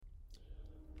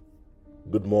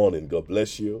Good morning. God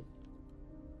bless you.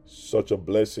 Such a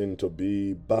blessing to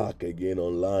be back again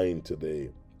online today.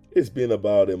 It's been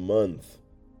about a month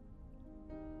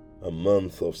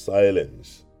of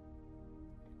silence.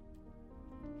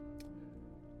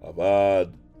 I've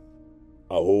had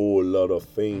a whole lot of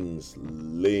things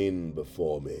laying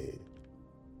before me.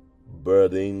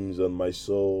 Burdens on my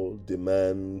soul,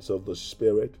 demands of the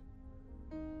spirit,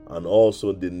 and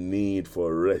also the need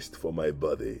for rest for my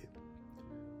body.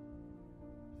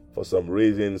 For some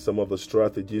reason, some of the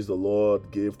strategies the Lord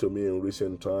gave to me in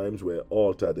recent times were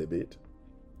altered a bit.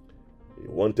 He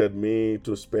wanted me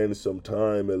to spend some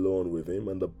time alone with Him,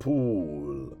 and the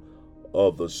pull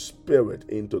of the Spirit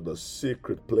into the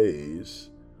secret place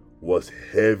was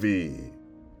heavy.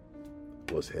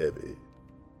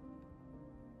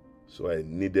 So I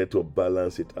needed to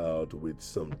balance it out with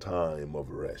some time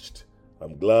of rest.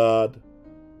 I'm glad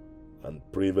and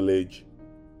privileged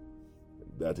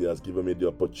that He has given me the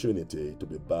opportunity to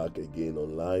be back again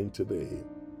online today.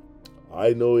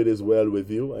 I know it is well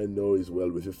with you. I know it's well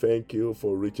with you. Thank you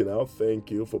for reaching out. Thank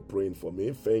you for praying for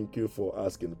me. Thank you for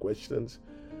asking questions.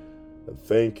 And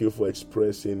thank you for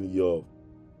expressing your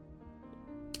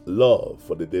love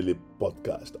for the daily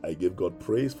podcast. I give God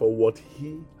praise for what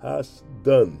He has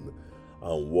done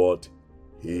and what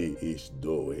He is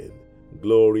doing.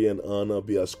 Glory and honor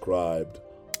be ascribed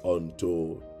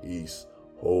unto His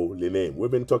holy name. We've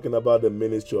been talking about the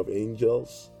ministry of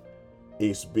angels.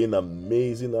 It's been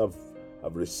amazing.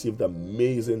 I've received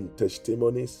amazing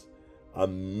testimonies,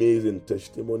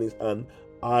 and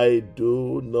I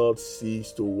do not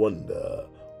cease to wonder,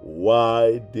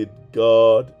 why did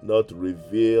God not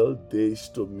reveal this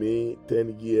to me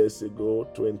 10 years ago,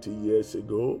 20 years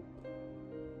ago?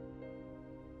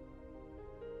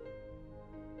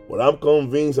 Well, I'm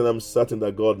convinced and I'm certain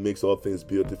that God makes all things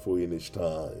beautiful in His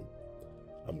time.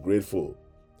 I'm grateful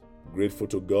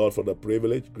to God for the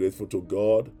privilege, grateful to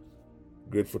God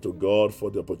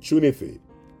for the opportunity,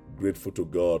 grateful to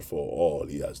God for all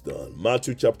He has done.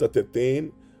 Mathew chapter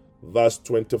 13, verse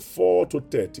 24 to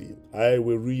 30. I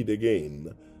will read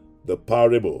again the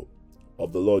parable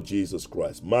of the Lord Jesus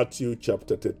Christ. Mathew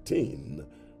chapter 13,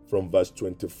 from verse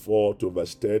 24 to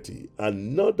verse 30.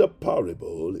 Another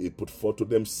parable He put forth to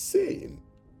them, saying,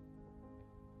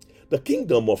 the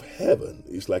kingdom of heaven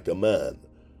is like a man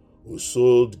who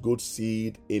sowed good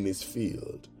seed in his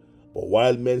field. But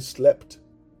while men slept,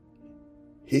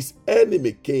 his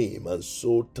enemy came and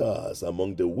sowed tares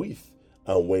among the wheat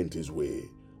and went his way.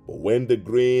 But when the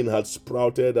grain had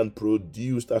sprouted and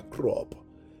produced a crop,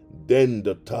 then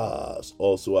the tares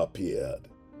also appeared.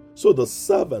 So the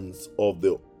servants of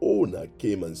the owner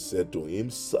came and said to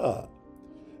him, Sir,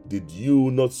 did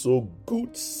you not sow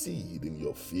good seed in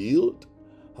your field?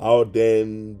 How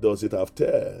then does it have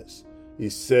tares? He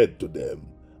said to them,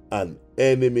 an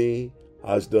enemy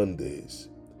has done this.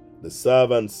 The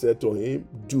servant said to him,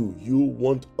 do you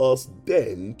want us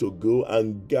then to go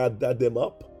and gather them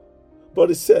up? But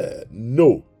he said,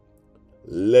 no,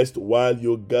 lest while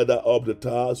you gather up the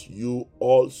tares, you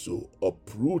also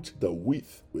uproot the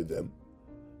wheat with them.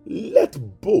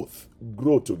 Let both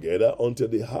grow together until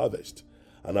the harvest.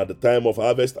 And at the time of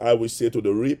harvest, I will say to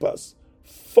the reapers,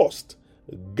 first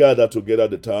gather together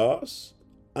the tares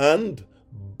and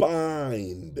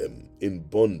bind them in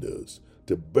bundles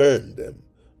to burn them,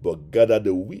 but gather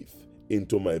the wheat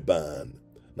into my barn.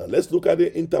 Now let's look at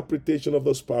the interpretation of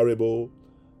this parable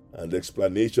and the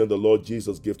explanation the Lord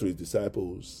Jesus gave to His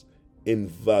disciples in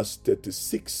verse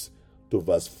 36 to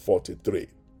verse 43.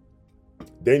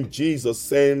 Then Jesus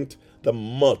sent the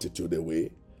multitude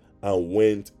away and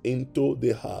went into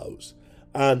the house,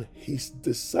 and His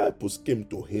disciples came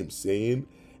to Him, saying,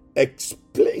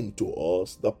 explain to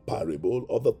us the parable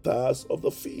of the tares of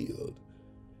the field.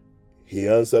 He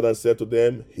answered and said to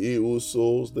them, he who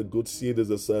sows the good seed is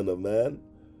the Son of Man.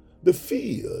 The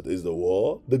field is the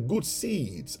world. The good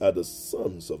seeds are the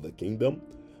sons of the kingdom,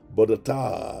 but the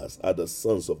tares are the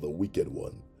sons of the wicked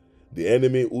one. The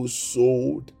enemy who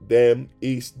sowed them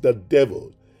is the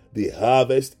devil. The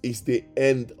harvest is the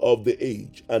end of the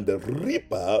age, and the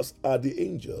reapers are the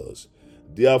angels.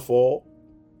 Therefore,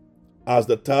 as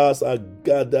the tares are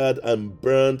gathered and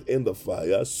burned in the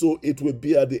fire, so it will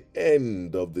be at the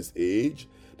end of this age.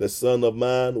 The Son of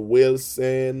Man will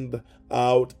send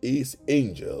out His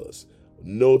angels.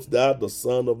 Note that the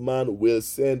Son of Man will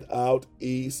send out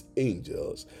His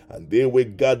angels, and they will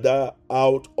gather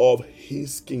out of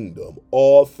His kingdom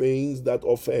all things that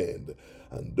offend,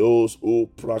 and those who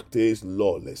practice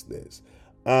lawlessness,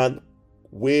 and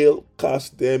will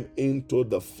cast them into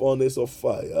the furnace of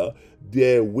fire.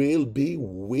 There will be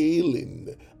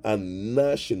wailing and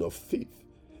gnashing of teeth.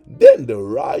 Then the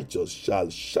righteous shall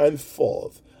shine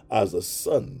forth as the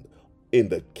sun in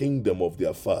the kingdom of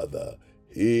their Father.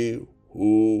 He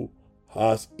who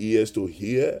has ears to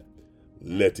hear,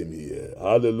 let him hear.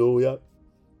 Hallelujah.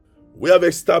 We have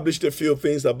established a few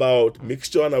things about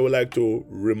mixture, and I would like to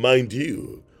remind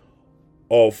you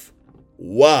of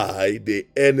why the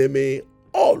enemy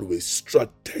always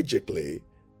strategically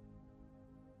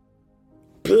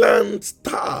plants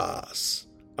tares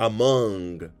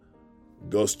among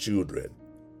God's children.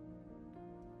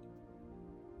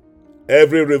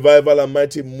 Every revival and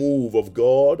mighty move of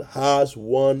God has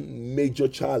one major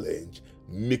challenge: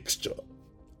 mixture.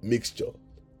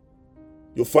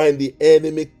 You find the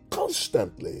enemy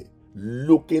constantly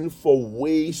looking for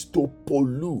ways to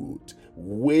pollute,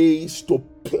 ways to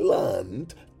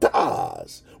plant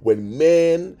tares when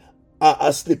men are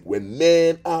asleep, when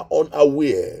men are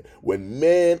unaware, when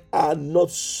men are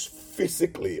not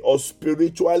physically or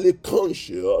spiritually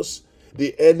conscious.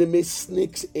 The enemy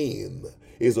sneaks in.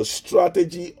 It's a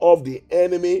strategy of the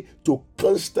enemy to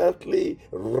constantly,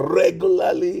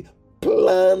 regularly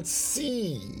plant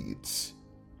seeds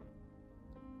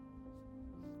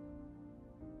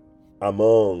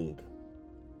among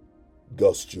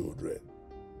God's children.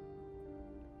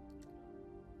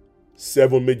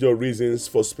 7 major reasons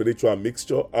for spiritual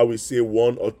mixture. I will say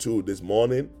 1 or 2 this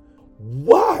morning.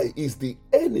 Why is the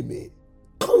enemy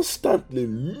constantly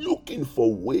looking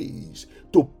for ways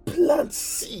to plant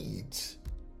seeds,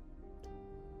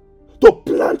 to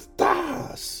plant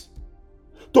tares,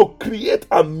 to create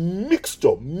a mixed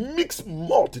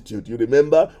multitude? You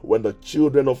remember when the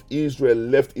children of Israel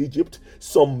left Egypt,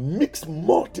 some mixed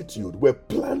multitude were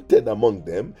planted among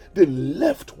them. They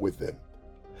left with them.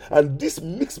 And this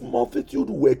mixed multitude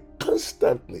were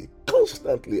constantly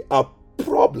a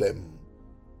problem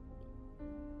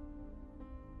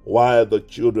while the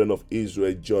children of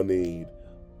Israel journeyed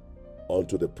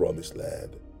onto the promised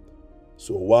land.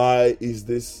 So why is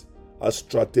this a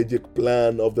strategic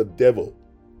plan of the devil?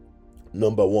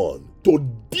 Number 1, to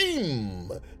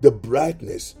dim the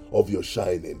brightness of your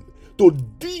shining. To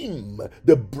dim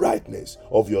the brightness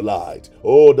of your light.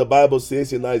 Oh, the Bible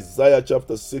says in Isaiah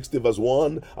chapter 60 verse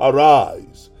 1,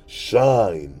 arise,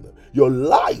 shine, your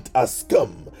light has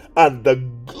come, and the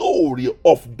glory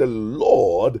of the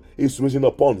Lord is risen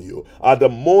upon you. At the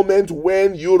moment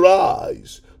when you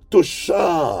rise to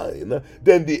shine,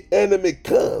 then the enemy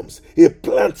comes. He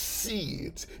plants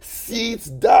seeds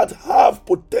that have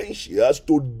potentials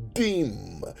to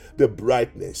dim the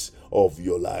brightness of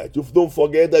your light. Don't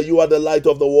forget that you are the light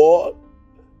of the world.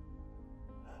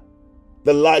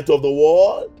 The light of the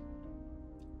world.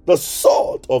 The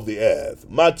salt of the earth.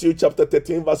 Mathew chapter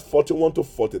 13 verse 41 to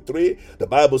 43. The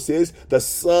Bible says, the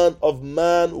Son of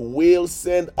Man will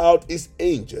send out his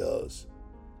angels,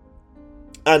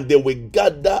 and they will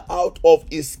gather out of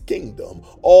his kingdom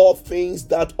all things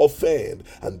that offend,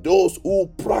 and those who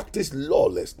practice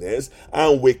lawlessness,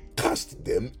 and will cast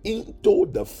them into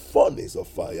the furnace of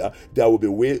fire. There will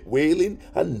be wailing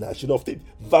and gnashing of teeth.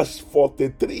 Verse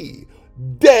 43.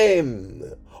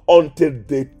 Then, until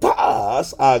the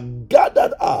tares are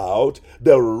gathered out,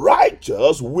 the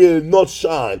righteous will not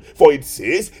shine. For it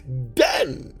says,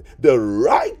 then the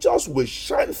righteous will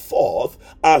shine forth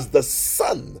as the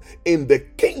sun in the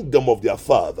kingdom of their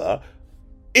Father.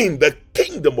 In the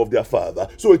kingdom of their Father.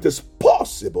 So it is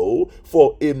possible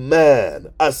for a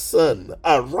man, a son,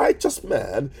 a righteous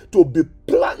man to be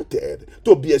planted,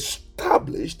 to be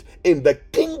established in the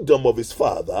kingdom of his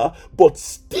Father, but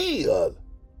still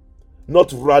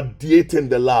not radiating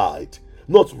the light,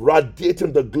 not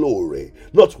radiating the glory,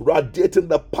 not radiating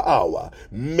the power.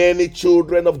 Many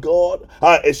children of God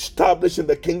are established in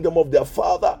the kingdom of their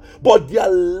Father, but their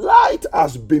light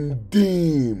has been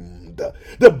dimmed.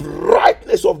 The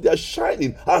brightness of their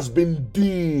shining has been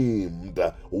dimmed.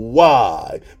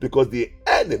 Why? Because the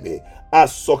enemy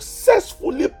has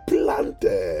successfully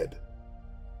planted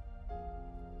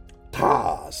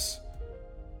tares,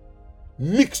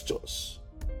 mixtures,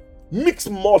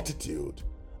 mixed multitude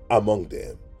among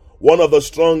them. One of the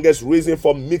strongest reasons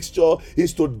for mixture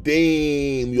is to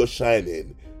dim your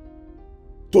shining,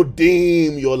 to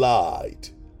dim your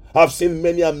light. I've seen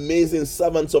many amazing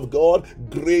servants of God,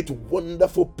 great,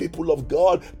 wonderful people of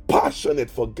God, passionate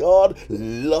for God,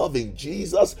 loving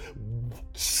Jesus,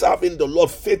 serving the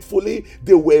Lord faithfully.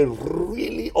 They were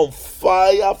really on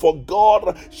fire for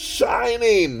God,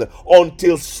 shining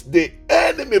until the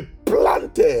enemy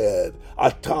planted a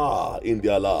tare in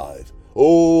their life.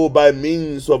 Oh, by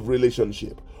means of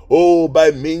relationship. Oh,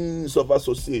 by means of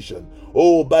association.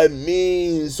 Oh, by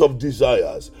means of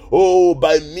desires. Oh,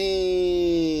 by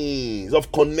means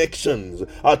of connections.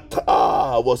 A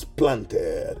tare was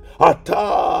planted. A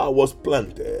tare was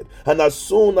planted. And as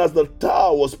soon as the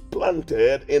tare was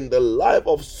planted in the life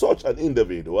of such an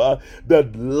individual, the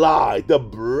light, the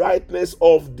brightness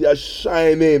of their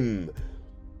shining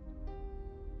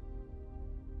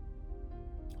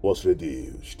was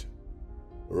reduced.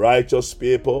 Righteous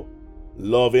people,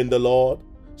 loving the Lord,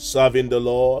 serving the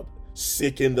Lord,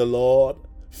 seeking the Lord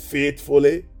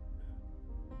faithfully,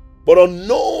 but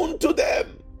unknown to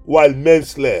them, while men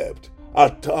slept, a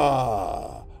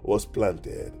tare was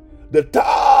planted. The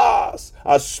tares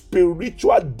are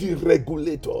spiritual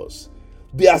deregulators.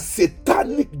 They are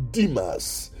satanic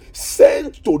dimmers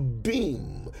sent to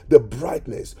dim the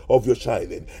brightness of your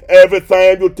shining. Every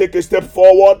time you take a step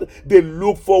forward, they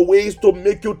look for ways to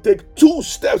make you take 2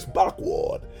 steps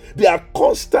backward. They are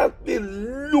constantly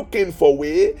looking for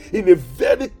way in a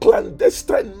very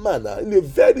clandestine manner, in a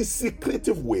very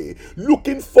secretive way,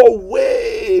 looking for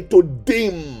way to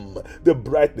dim the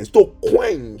brightness, to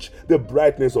quench the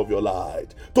brightness of your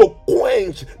light, to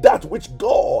quench that which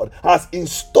God has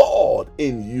installed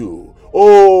in you.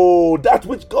 Oh, that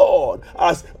which God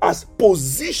has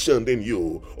positioned in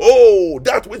you. Oh,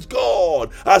 that which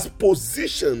God has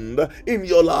positioned in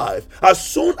your life. As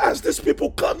soon as these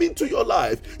people come into your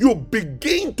life, you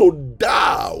begin to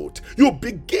doubt. You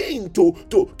begin to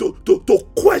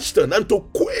question and to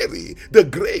query the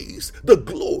grace, the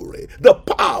glory, the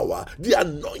power, the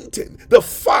anointing, the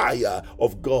fire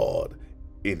of God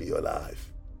in your life.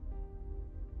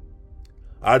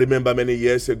 I remember many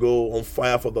years ago, on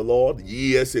fire for the Lord,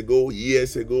 years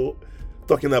ago,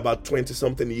 talking about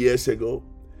 20-something years ago,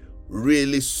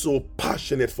 really so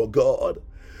passionate for God.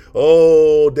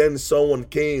 Oh, then someone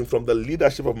came from the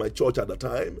leadership of my church at the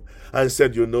time and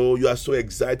said, you know, you are so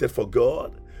excited for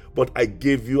God, but I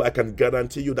can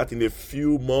guarantee you that in a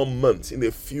few more months, in a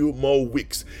few more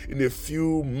weeks, in a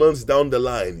few months down the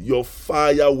line, your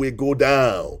fire will go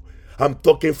down. I'm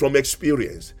talking from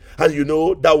experience. And you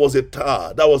know, that was a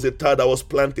tare that was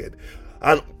planted.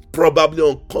 And probably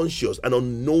unconscious and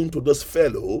unknown to this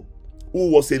fellow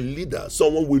who was a leader,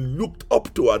 someone we looked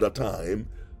up to at the time.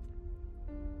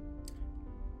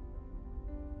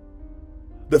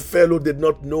 The fellow did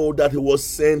not know that he was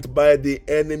sent by the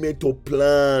enemy to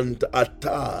plant a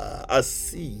tare, a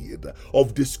seed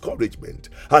of discouragement,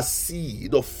 a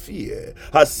seed of fear,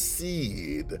 a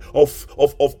seed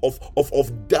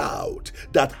of doubt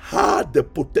that had the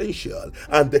potential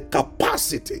and the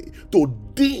capacity to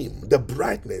dim the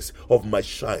brightness of my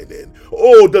shining.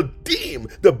 Oh, dim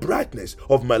the brightness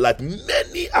of my light.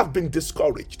 Many have been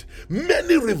discouraged.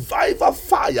 Many revival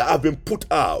fire have been put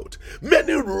out.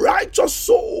 Many righteous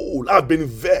souls have been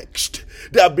vexed.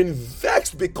 They have been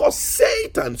vexed because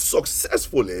Satan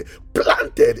successfully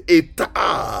planted a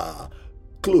tare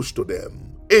close to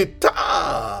them. A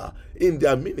tare in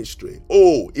their ministry.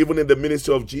 Oh, even in the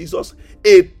ministry of Jesus,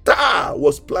 a tare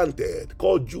was planted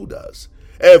called Judas.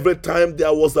 Every time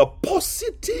there was a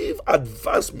positive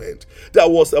advancement, there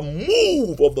was a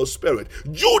move of the Spirit,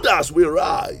 Judas will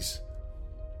rise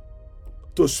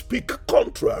to speak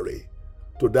contrary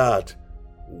to that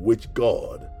which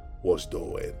God was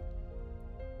doing.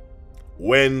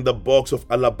 When the box of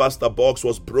alabaster box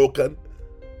was broken,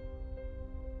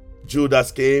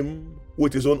 Judas came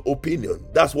with his own opinion.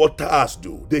 That's what tares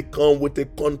do. They come with a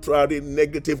contrary,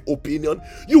 negative opinion.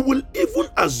 You will even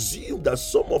assume that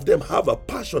some of them have a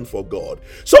passion for God.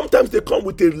 Sometimes they come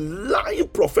with a lying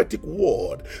prophetic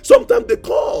word. Sometimes they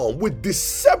come with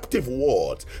deceptive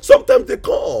words. Sometimes they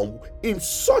come in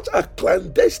such a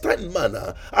clandestine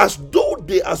manner as though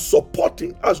they are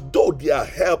supporting, as though they are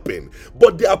helping,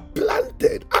 but they are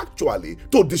planted actually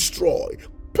to destroy,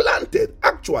 planted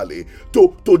actually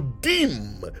to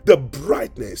dim the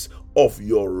brightness of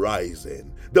your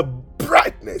rising, the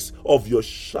brightness of your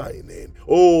shining.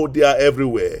 Oh, they are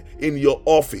everywhere. In your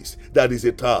office, that is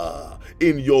a tare.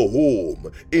 In your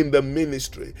home, in the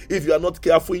ministry, if you are not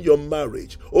careful in your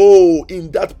marriage, oh,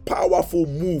 in that powerful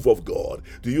move of God.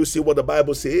 Do you see what the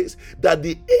Bible says? That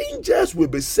the angels will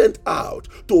be sent out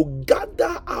to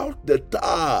gather out the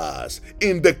tares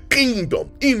in the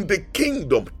kingdom. In the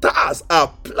kingdom, tares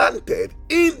are planted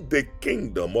in the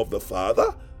kingdom of the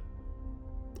Father.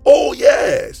 Oh,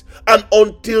 yes. And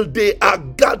until they are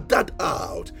gathered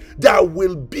out, there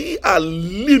will be a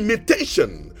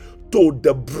limitation to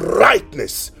the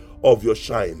brightness of your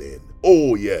shining.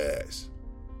 Oh, yes.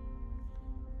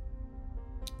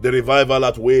 The revival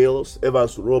at Wales,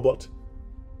 Evans Robert,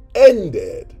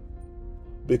 ended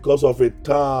because of a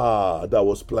tare that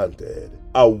was planted.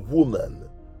 A woman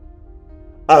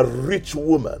a rich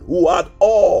woman who had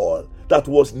all that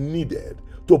was needed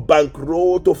to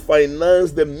bankroll, to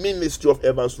finance the ministry of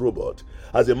Evans Robot.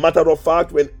 As a matter of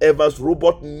fact, when Evans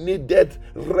Robot needed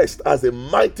rest as a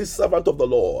mighty servant of the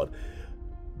Lord,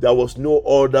 there was no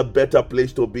other better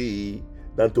place to be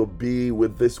than to be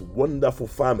with this wonderful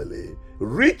family.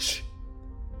 Rich,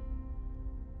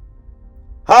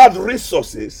 had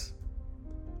resources,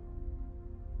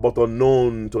 but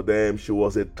unknown to them, she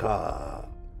was a tare.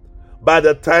 By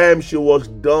the time she was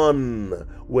done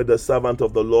with the servant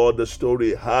of the Lord, the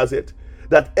story has it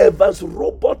that Evans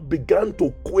Robot began to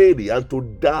query and to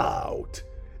doubt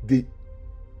the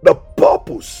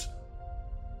purpose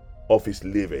of his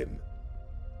living.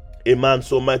 A man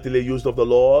so mightily used of the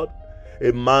Lord,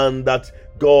 a man that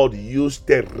God used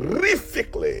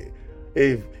terrifically,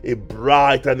 a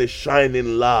bright and a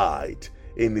shining light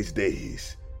in his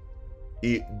days.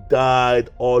 He died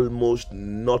almost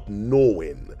not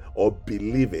knowing or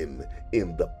believing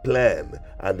in the plan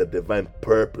and the divine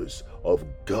purpose of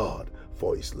God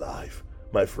for his life.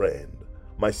 My friend,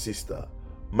 my sister,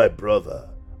 my brother,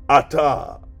 a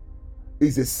tare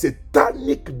is a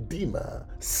satanic demon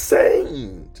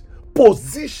sent,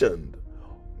 positioned,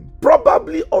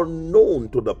 probably unknown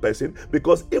to the person,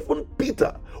 because even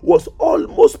Peter was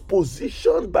almost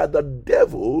positioned by the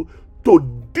devil to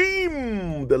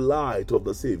dim the light of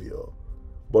the Savior.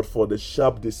 But for the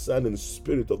sharp discerning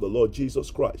spirit of the Lord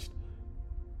Jesus Christ,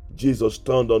 Jesus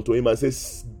turned unto him and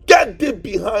says, "Get thee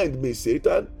behind me,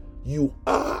 Satan. You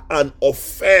are an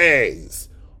offense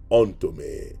unto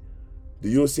me." Do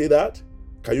you see that?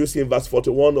 Can you see in verse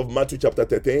 41 of Matthew chapter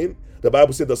 13? The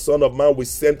Bible says the Son of Man will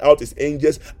send out his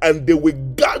angels and they will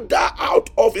gather out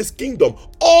of his kingdom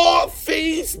all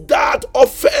things that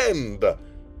offend.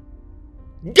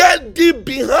 Get thee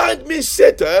behind me,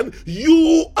 Satan.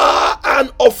 You are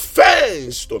an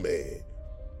offense to me.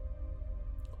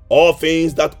 All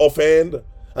things that offend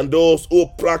and those who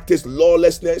practice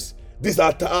lawlessness, these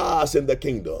are tares in the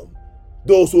kingdom.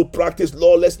 Those who practice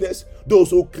lawlessness,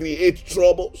 those who create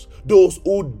troubles, those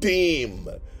who dim.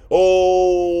 Oh,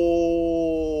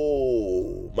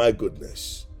 my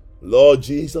goodness. Lord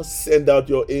Jesus, send out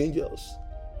your angels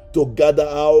to gather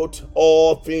out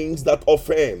all things that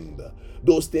offend,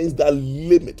 those things that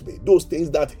limit me, those things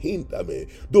that hinder me,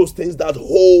 those things that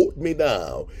hold me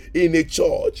down. In a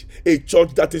church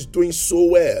that is doing so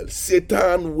well,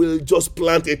 Satan will just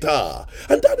plant a tare.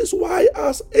 And that is why,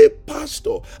 as a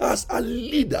pastor, as a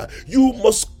leader, you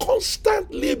must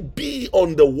constantly be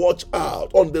on the watch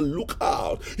out, on the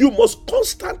lookout. You must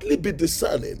constantly be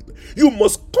discerning. You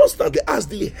must constantly, as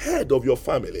the head of your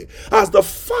family, as the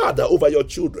father over your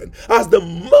children, as the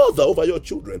mother over your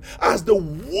children, as the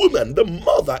woman, the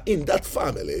mother in that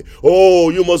family. Oh,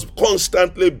 you must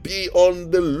constantly be on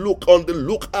the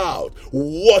lookout,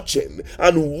 watching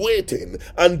and waiting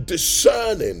and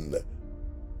discerning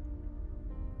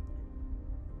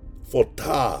for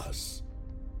tares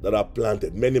that are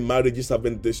planted. Many marriages have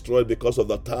been destroyed because of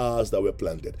the tares that were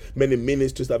planted. Many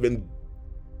ministries have been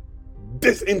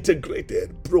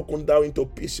disintegrated, broken down into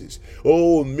pieces.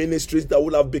 Oh, ministries that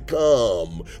will have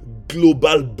become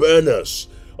global burners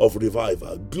of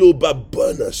revival, global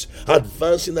burners,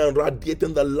 advancing and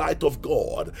radiating the light of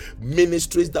God.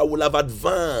 Ministries that will have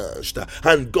advanced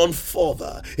and gone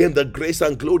further in the grace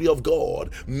and glory of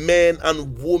God. Men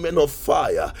and women of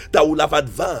fire that will have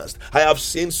advanced. I have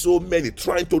seen so many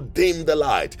trying to dim the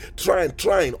light,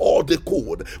 trying all they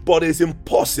could, but it's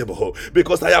impossible,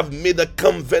 because I have made a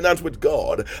covenant with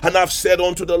God and I've said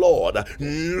unto the Lord,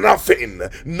 nothing,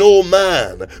 no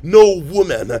man, no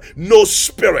woman, no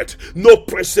spirit, no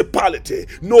principality,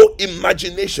 no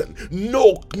imagination,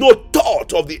 no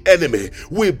thought of the enemy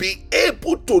will be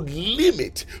able to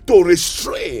limit, to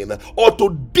restrain, or to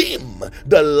dim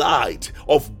the light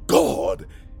of God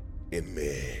in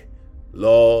me.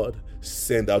 Lord,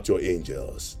 send out your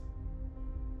angels.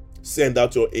 Send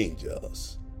out your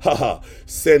angels.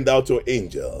 Send out your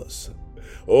angels.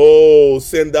 Oh,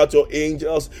 send out your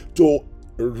angels to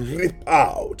rip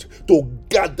out, to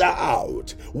gather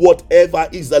out whatever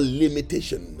is a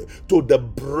limitation to the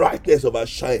brightness of our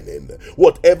shining,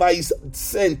 whatever is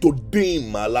sent to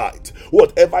dim our light,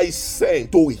 whatever is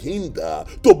sent to hinder,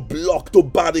 to block, to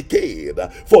barricade.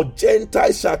 For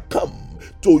Gentiles shall come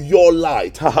to your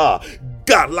light.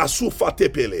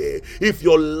 If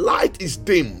your light is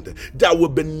dimmed, there will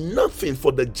be nothing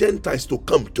for the Gentiles to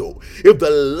come to. If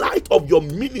the light of your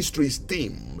ministry is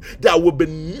dim, there will be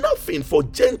nothing for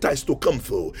Gentiles to come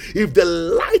through. If the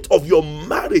light of your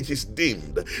marriage is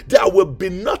dimmed, there will be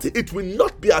nothing. It will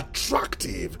not be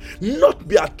attractive,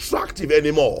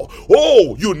 anymore.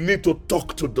 Oh, you need to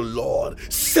talk to the Lord.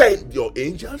 Send your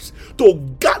angels to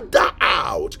gather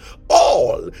out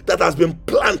all that has been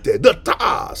planted, the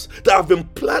tares that have been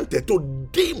planted to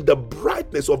dim the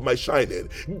brightness of my shining.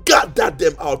 Gather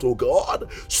them out, oh God,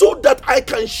 so that I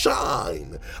can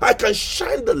shine. I can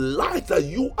shine the light that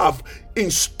you have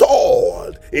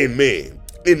installed in me,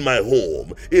 in my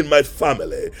home, in my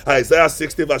family. Isaiah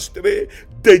 60 verse 3,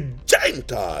 the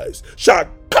Gentiles shall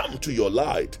come to your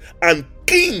light, and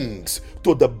kings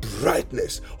to the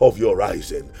brightness of your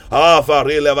rising. If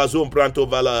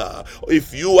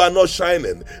you are not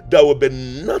shining, there will be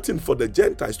nothing for the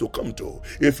Gentiles to come to.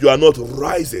 If you are not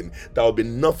rising, there will be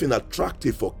nothing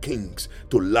attractive for kings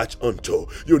to latch onto.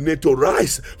 You need to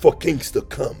rise for kings to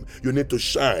come. You need to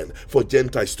shine for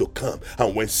Gentiles to come.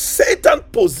 And when Satan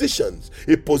positions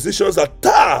a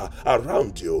tare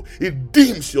around you, it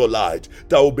dims your light.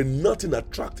 There will be nothing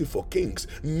attractive for kings,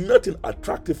 nothing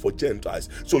attractive for Gentiles.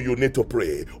 So you need to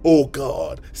pray, oh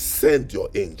God, send your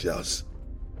angels.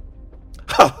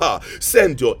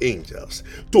 Send your angels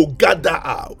to gather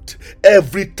out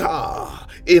every tare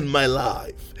in my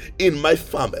life, in my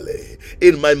family,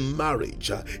 in my marriage,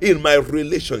 in my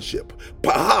relationship.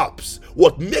 Perhaps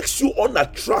what makes you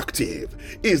unattractive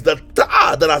is the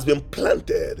tare that has been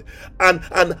planted, and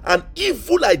an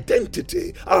evil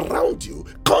identity around you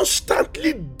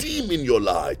constantly dimming your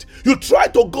light. You try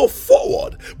to go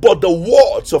forward, but the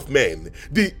words of men,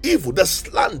 the evil, the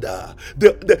slander,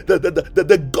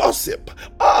 the gossip,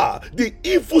 the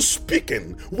evil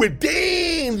speaking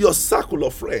within your circle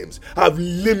of friends have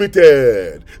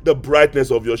limited the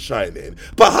brightness of your shining.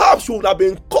 Perhaps you would have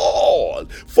been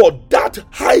called for that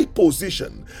high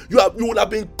position. You would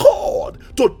have been called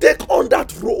to take on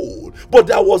that role, but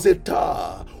there was a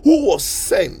tare who was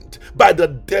sent by the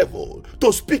devil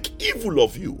to speak evil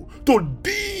of you, to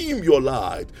dim your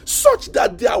light, such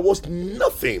that there was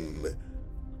nothing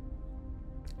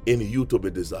in you to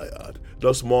be desired.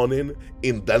 This morning,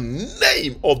 in the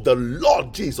name of the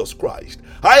Lord Jesus Christ,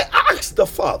 I ask the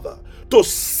Father to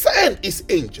send his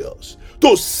angels,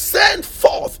 to send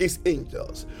forth his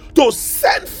angels, to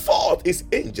send forth his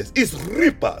angels, his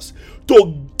reapers,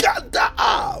 to gather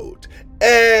out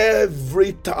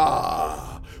every tare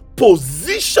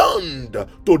positioned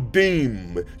to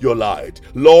dim your light.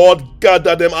 Lord,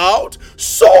 gather them out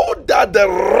so that the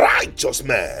righteous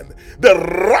man, the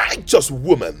righteous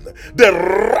woman, the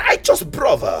righteous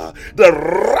brother, the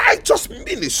righteous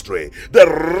ministry, the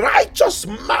righteous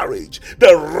marriage,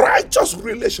 the righteous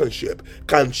relationship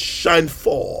can shine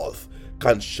forth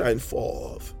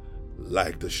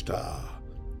like the star,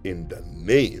 in the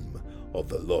name of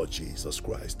the Lord Jesus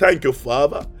Christ. Thank you,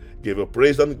 Father. Give you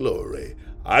praise and glory.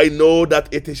 I know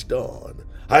that it is done.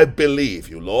 I believe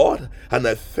you, Lord, and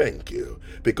I thank you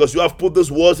because you have put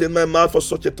these words in my mouth for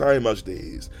such a time as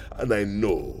this, and I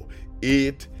know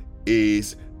it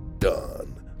is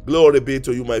done. Glory be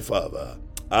to you, my Father.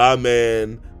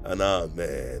 Amen and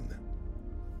amen.